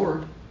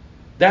restored.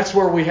 That's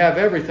where we have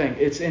everything.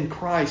 It's in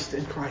Christ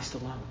and Christ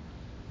alone.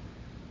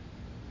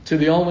 To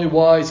the only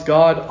wise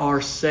God,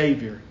 our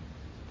Savior,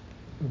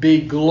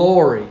 be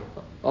glory,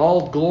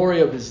 all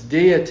glory of His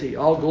deity,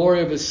 all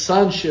glory of His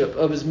sonship,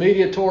 of His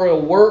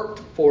mediatorial work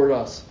for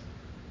us,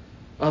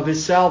 of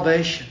His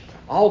salvation.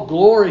 All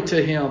glory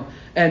to Him,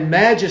 and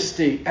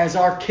majesty as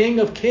our King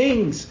of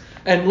kings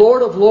and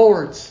Lord of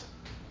lords.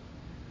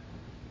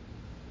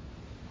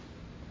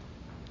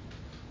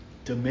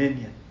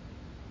 Dominion.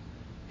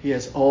 He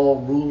has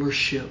all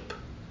rulership.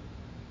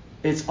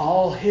 It's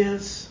all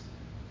His.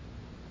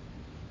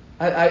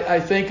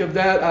 I think of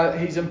that.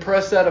 He's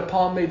impressed that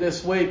upon me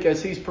this week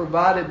as He's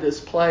provided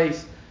this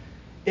place.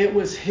 It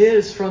was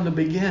His from the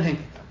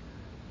beginning.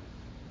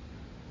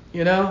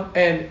 You know,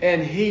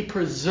 and He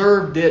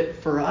preserved it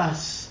for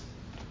us.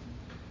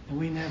 And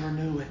we never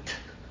knew it.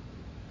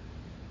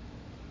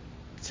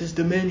 It's His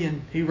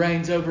dominion. He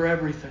reigns over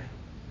everything.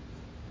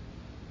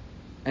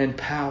 And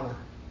power.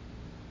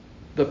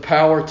 The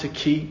power to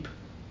keep.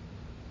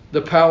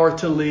 The power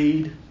to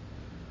lead.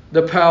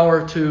 The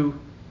power to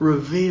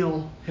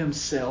reveal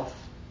Himself.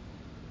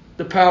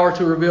 The power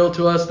to reveal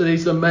to us that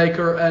He's the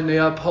maker and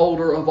the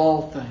upholder of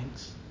all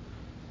things.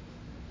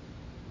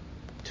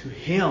 To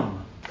Him,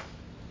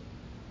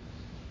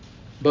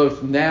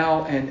 both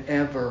now and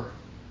ever.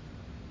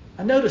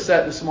 I noticed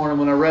that this morning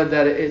when I read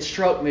that. It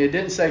struck me. It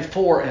didn't say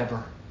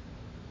forever.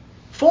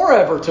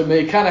 Forever to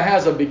me kind of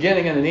has a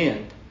beginning and an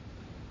end.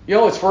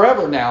 It's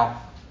forever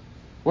now.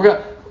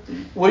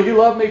 Will you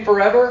love me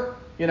forever?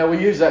 We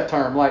use that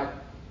term like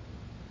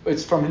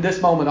it's from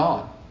this moment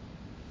on.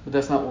 But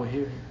that's not what we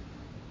hear here.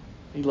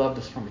 He loved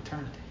us from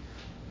eternity.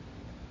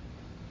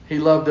 He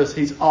loved us.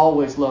 He's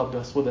always loved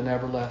us with an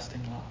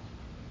everlasting love.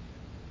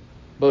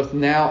 Both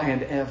now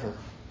and ever.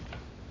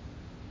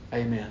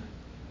 Amen.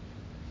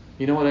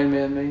 You know what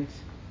amen means?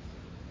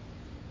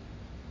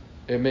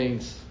 It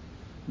means,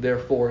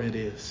 therefore it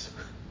is.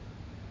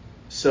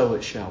 So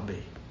it shall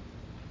be.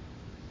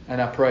 And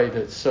I pray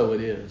that so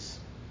it is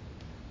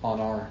on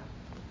our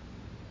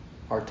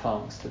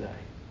tongues today,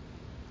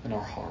 in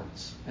our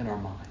hearts, and our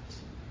minds.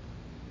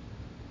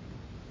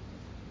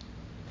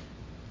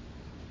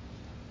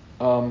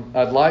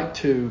 I'd like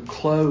to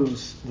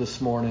close this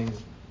morning